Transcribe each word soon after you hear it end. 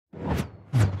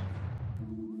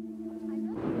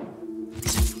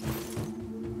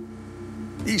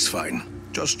He's fine.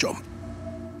 Just jump.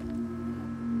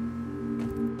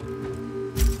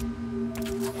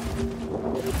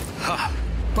 Ha!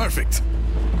 Perfect.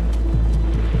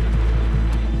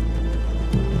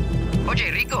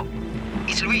 Oye, Rico.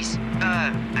 It's Luis.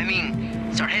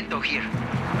 Sargento here.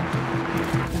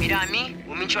 Mira a mí,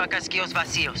 un mincho a casquillos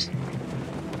vacíos.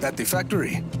 At the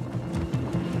factory.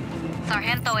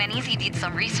 Sargento and Izzy did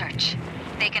some research.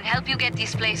 They can help you get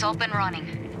this place up and running.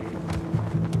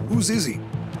 Who's Izzy?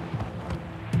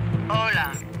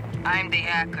 Hola, I'm the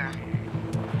hacker.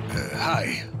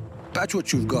 Hi. Patch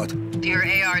what you've got. Your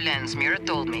AR lens, Mira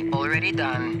told me. Already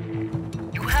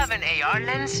done. You have an AR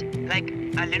lens? Like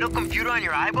a little computer on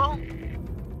your eyeball?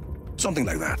 Something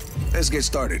like that. Let's get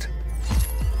started.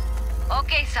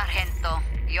 Okay, Sargento.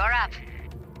 You're up.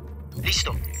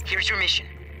 Listo. Here's your mission.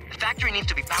 The factory needs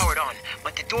to be powered on,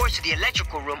 but the doors to the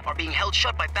electrical room are being held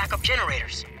shut by backup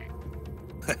generators.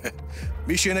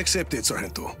 Mission accepted,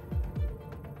 Sargento.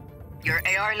 Your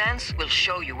AR lens will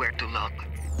show you where to look.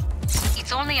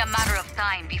 It's only a matter of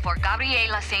time before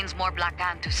Gabriela sends more Black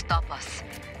Hand to stop us.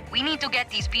 We need to get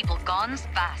these people guns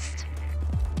fast.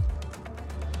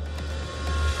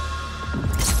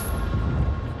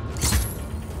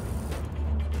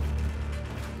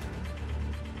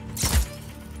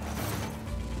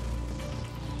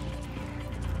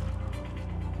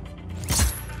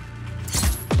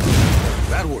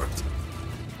 That worked.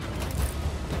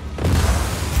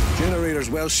 Generator's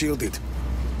well shielded.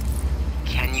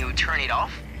 Can you turn it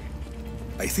off?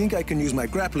 I think I can use my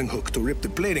grappling hook to rip the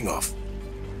plating off.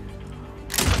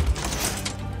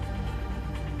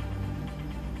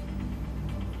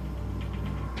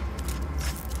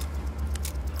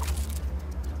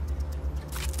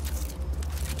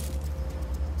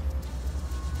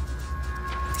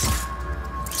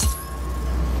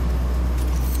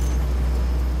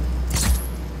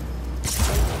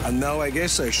 And now I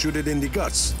guess I shoot it in the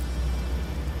guts.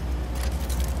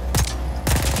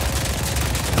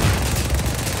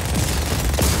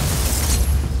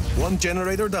 One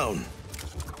generator down.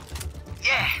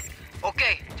 Yeah.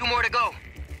 Okay, 2 more to go.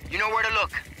 You know where to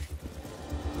look.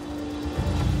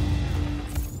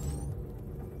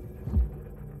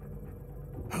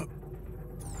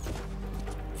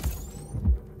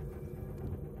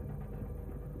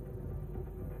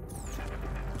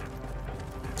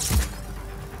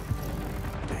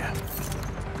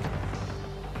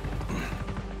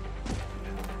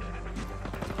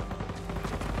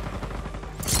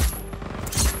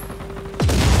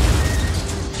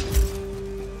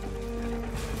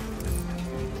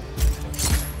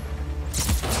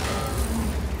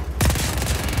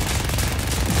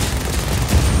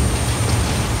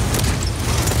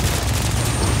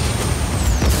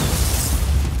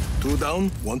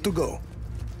 Down, 1 to go.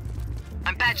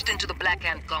 I'm patched into the Black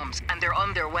Hand comms, and they're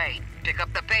on their way. Pick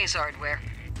up the base hardware.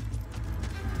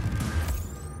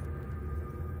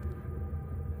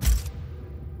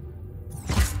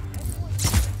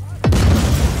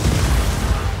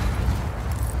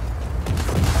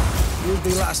 Here's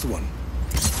the last one.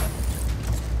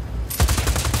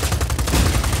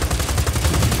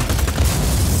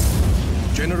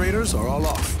 Generators are all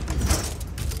off.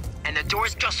 And the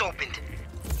doors just opened.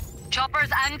 Choppers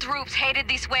and troops headed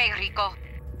this way, Rico.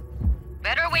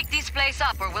 Better wake this place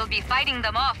up or we'll be fighting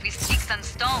them off with sticks and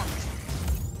stones.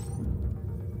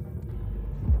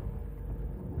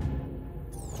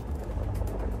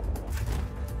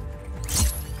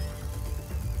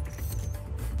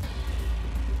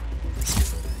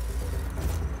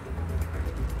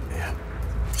 Yeah.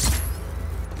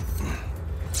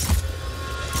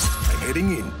 I'm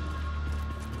heading in.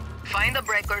 Find the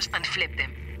breakers and flip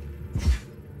them.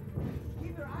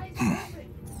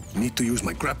 Need to use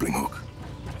my grappling hook.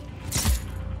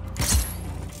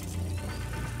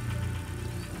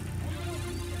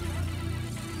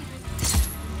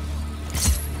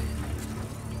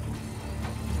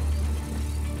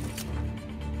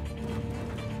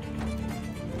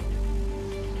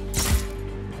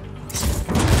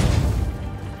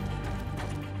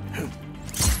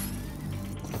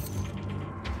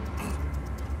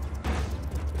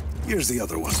 Here's the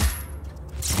other one.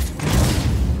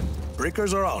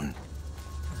 Breakers are on.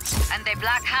 And the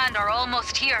Black Hand are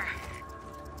almost here.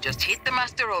 Just hit the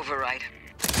master override.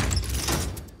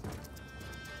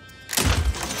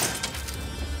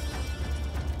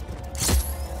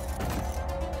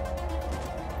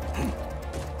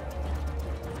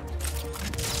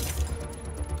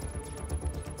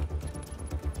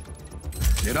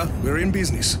 Mira, we're in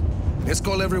business. Let's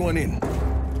call everyone in.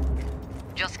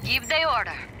 Just give the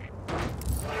order.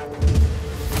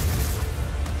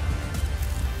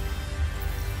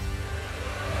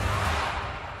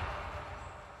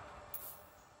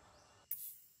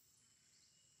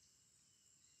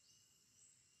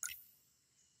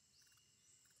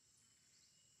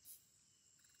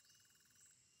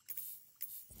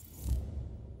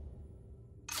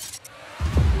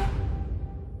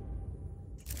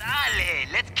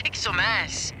 some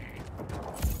ass.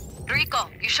 Rico,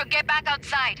 you should get back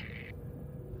outside.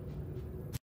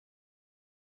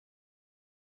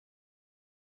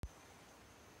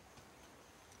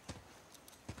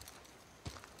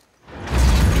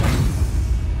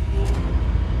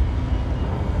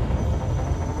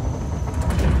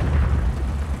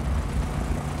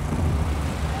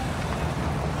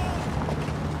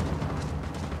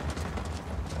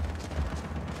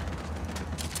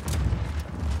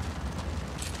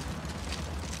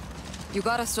 You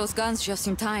got us those guns just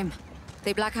in time.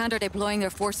 The Black Hand are deploying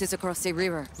their forces across the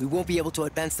river. We won't be able to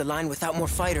advance the line without more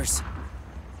fighters.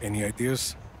 Any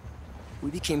ideas?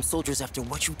 We became soldiers after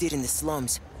what you did in the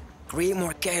slums. Create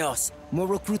more chaos. More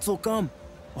recruits will come.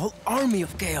 A whole army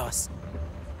of chaos.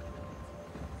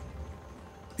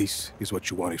 This is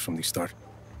what you wanted from the start.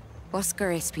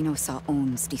 Oscar Espinosa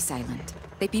owns this island.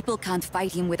 The people can't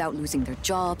fight him without losing their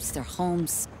jobs, their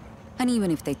homes. And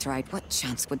even if they tried, what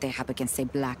chance would they have against a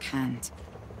Black Hand?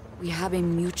 We have a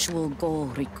mutual goal,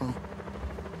 Rico.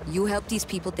 You help these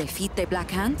people defeat the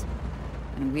Black Hand,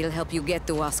 and we'll help you get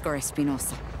to Oscar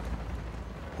Espinosa.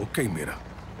 Okay, Mira.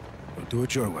 We'll do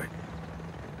it your way.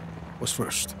 What's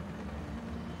first?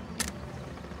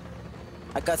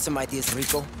 I got some ideas,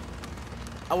 Rico.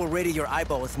 I will radio your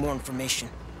eyeball with more information.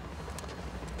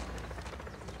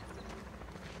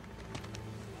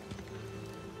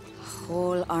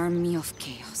 Whole army of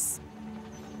chaos.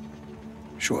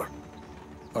 Sure.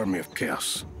 Army of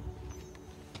Chaos.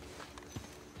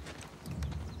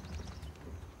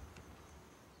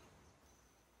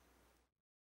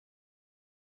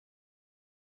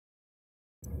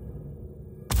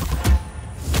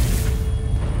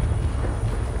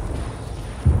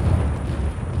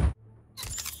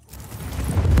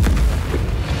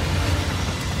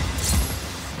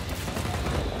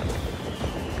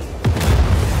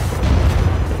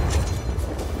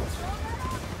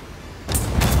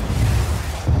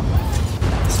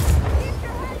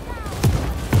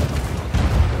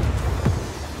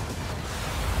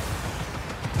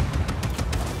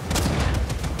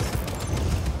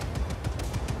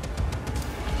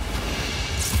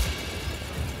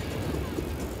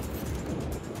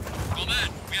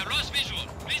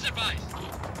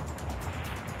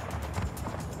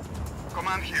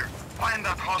 Command here. Find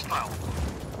that hostile.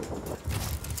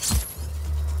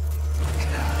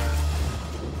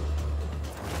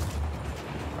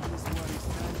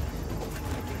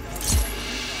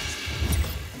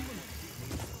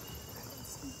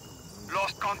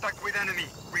 Lost contact with enemy.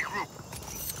 Regroup.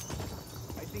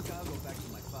 I think I'll go back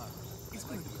to my father. He's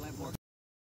going to plant more.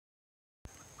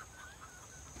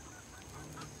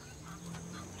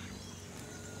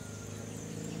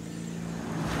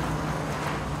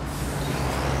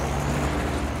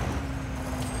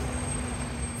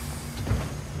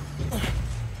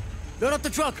 Load up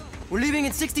the truck! We're leaving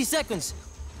in 60 seconds!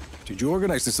 Did you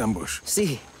organize this ambush?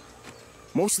 See,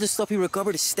 most of the stuff we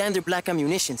recovered is standard black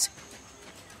ammunitions.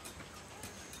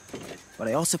 But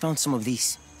I also found some of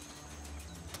these.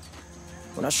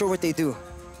 We're not sure what they do.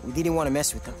 We didn't want to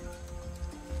mess with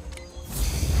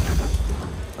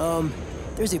them.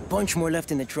 There's a bunch more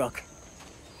left in the truck.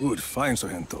 Good, fine,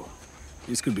 Sargento.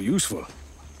 This could be useful.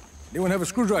 Anyone have a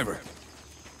screwdriver?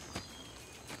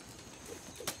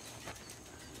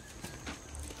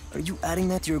 Are you adding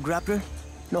that to your grappler?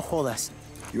 No jodas.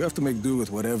 You have to make do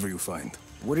with whatever you find.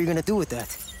 What are you gonna do with that?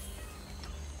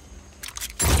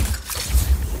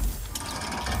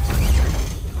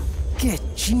 Que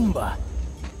chimba!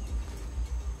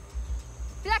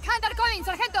 Black Hand are calling,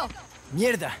 Sargento!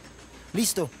 Mierda!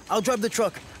 Listo, I'll drive the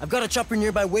truck. I've got a chopper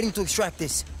nearby waiting to extract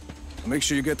this. Make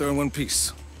sure you get there in one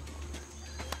piece.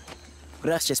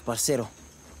 Gracias, parcero.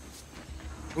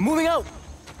 We're moving out!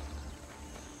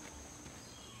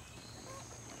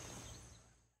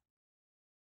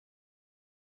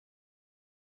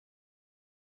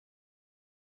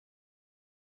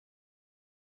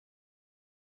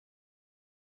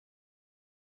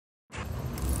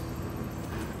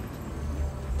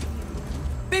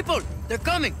 People! They're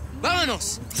coming!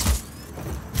 Vámonos!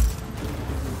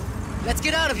 Let's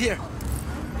get out of here!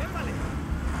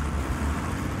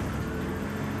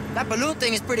 That balloon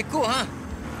thing is pretty cool, huh?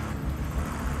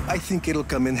 I think it'll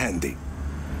come in handy.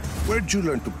 Where'd you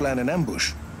learn to plan an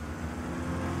ambush?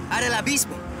 Out el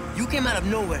abismo. You came out of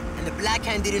nowhere, and the Black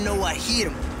Hand didn't know what hit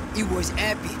him. It was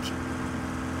epic.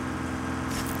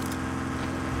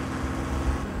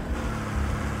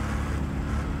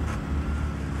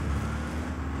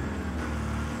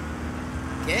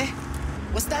 ¿Qué?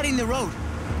 What's that in the road?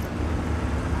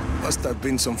 Must have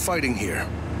been some fighting here.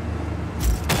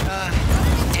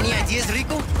 Any ideas,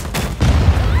 Rico?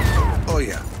 Oh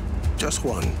yeah, just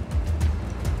one.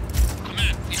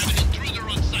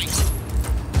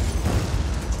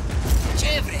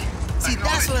 See,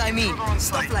 that's what I mean. Intruder on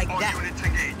Stuff site. like All that. units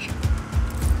engage.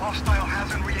 Hostile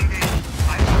hasn't re-engaged.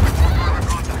 I'm open for further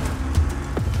contact.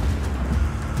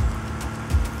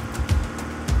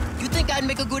 You think I'd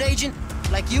make a good agent?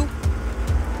 Like you?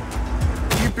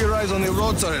 Keep your eyes on the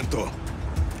road, Sargento.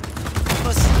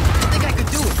 Plus, I think I could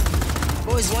do it.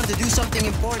 Always wanted to do something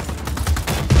important.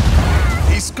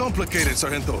 He's complicated,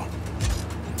 Sargento.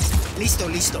 Listo,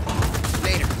 listo.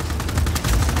 Later.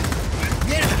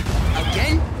 Mierda!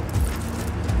 Again?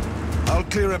 I'll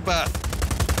clear a path.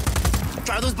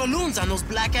 Try those balloons on those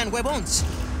black hand huevones.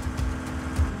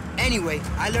 Anyway,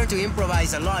 I learned to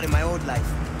improvise a lot in my old life.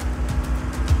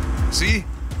 See?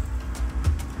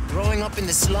 Growing up in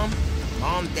the slum,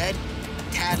 mom dead,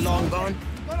 dad long gone,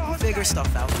 you figure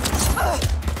stuff out.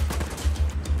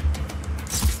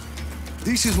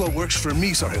 This is what works for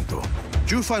me, Sargento.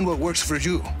 You find what works for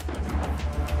you.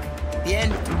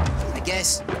 Bien, I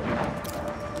guess.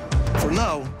 For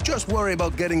now, just worry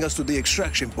about getting us to the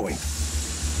extraction point.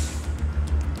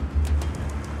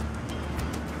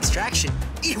 Extraction?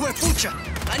 Hijo de pucha!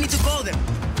 I need to call them.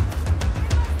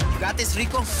 You got this,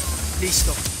 Rico?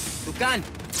 Listo.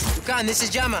 Tucan, this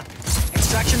is Llama.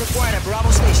 Extraction required at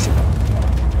Bravo Station.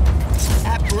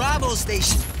 At Bravo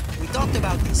Station. We talked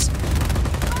about this.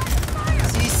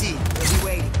 CC, we'll be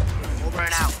waiting. Over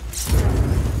and out.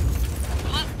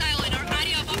 Hostile in our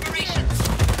area of operations.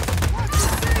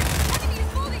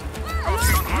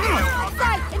 Copy on hostile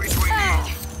contact. Free to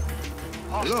engage.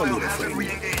 Hostile little hasn't friend.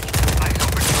 re-engaged. I'm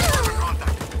open for further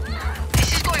contact. This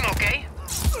is going okay.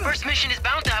 First mission is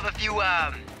bound to have a few,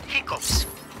 hiccups.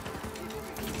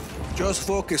 Just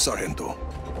focus, Sargento.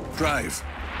 Drive.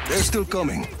 They're still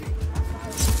coming.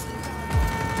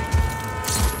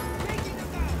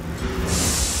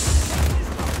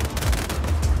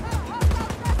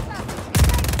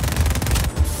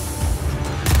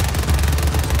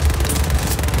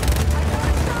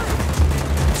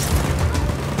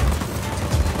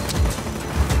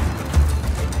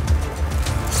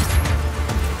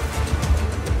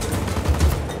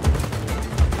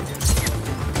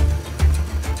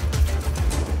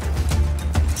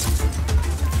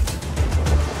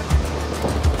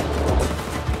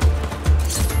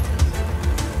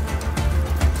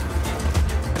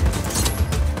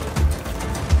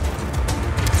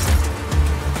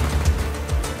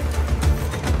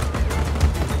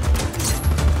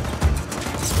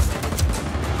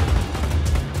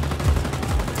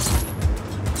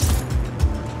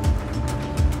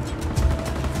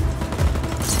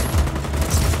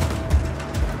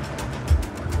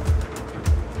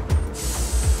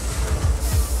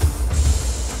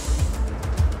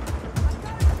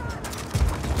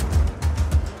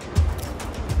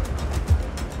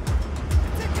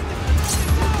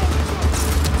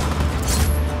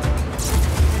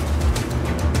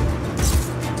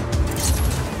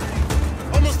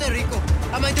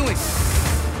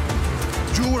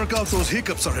 Work out those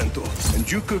hiccups, Sargento, and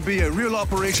you could be a real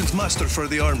operations master for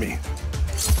the army.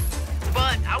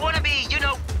 But I want to be, you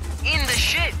know, in the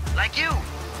shit, like you.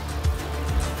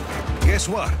 Guess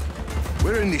what?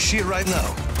 We're in the shit right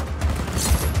now.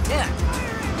 Yeah,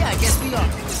 I guess we are.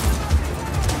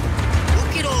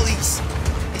 Look at all these.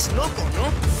 Es loco,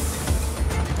 ¿no?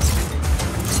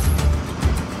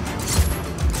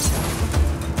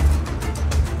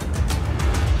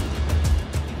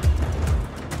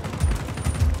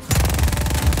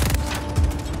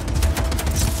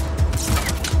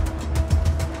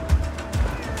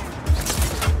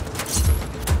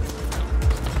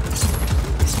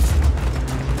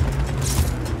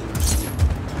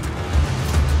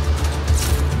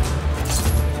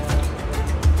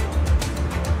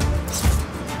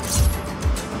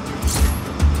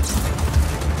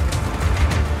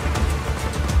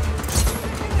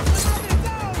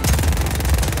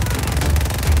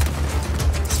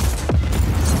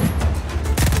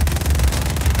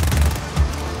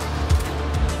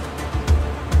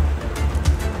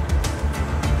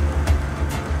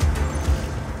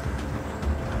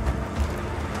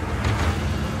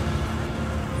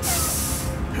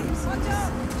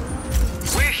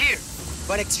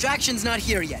 But extraction's not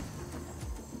here yet.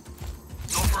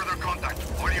 No further contact.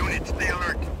 All units, stay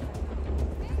alert.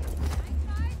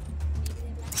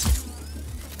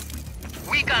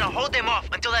 We gotta hold them off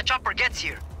until that chopper gets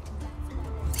here.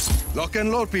 Lock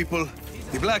and load, people.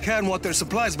 The Black Hand want their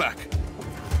supplies back.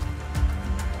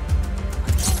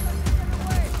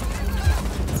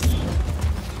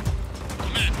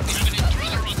 Command, we have an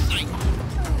intruder on site.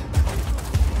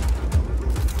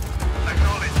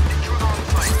 Acknowledge. Intruder on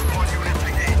site. All units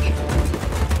engage.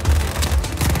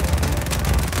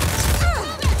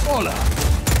 Hola!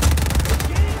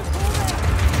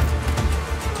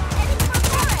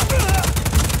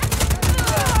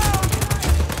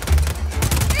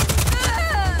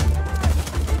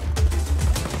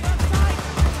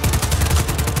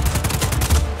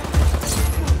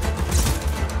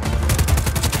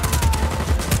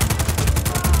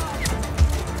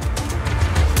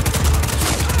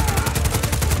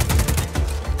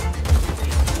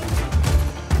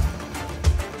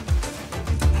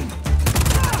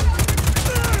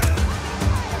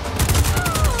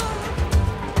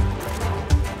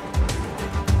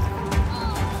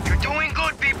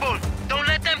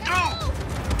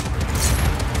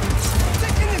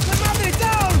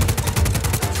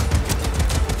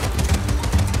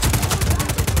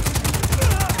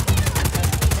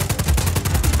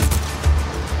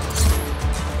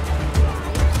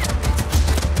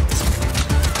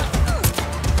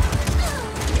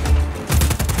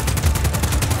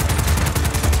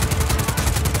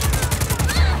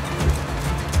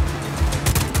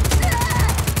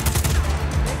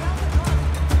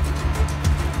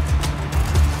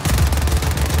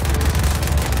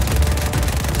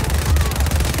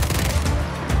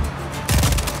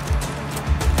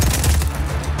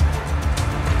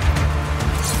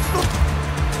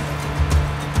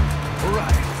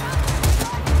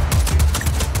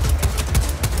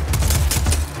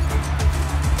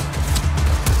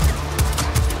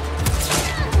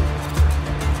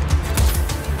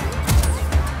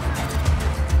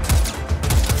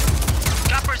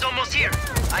 clear.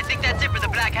 I think that's it for the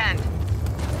Black Hand.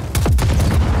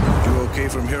 You okay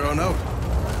from here on out?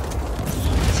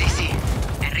 Si.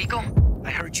 Enrico,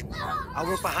 I heard you. I'll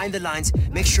work behind the lines,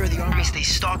 make sure the army stays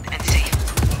stocked and safe.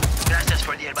 Gracias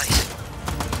for the advice.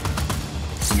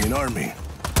 In an army,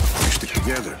 we stick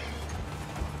together.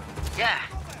 Yeah.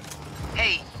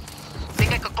 Hey,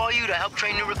 think I could call you to help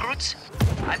train new recruits?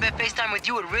 I bet FaceTime with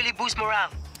you would really boost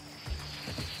morale.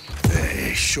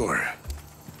 Sure.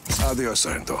 Adios,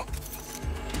 Sargento.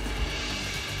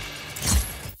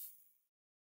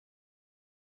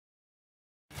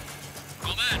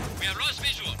 Command, we have lost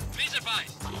visual. Please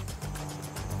advise.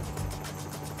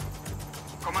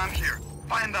 Command here.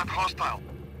 Find that hostile.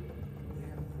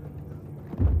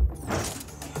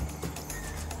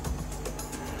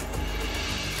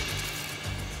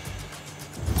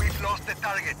 We've lost the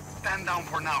target. Stand down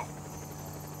for now.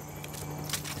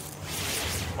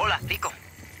 Hola, Rico.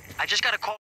 I just got a call.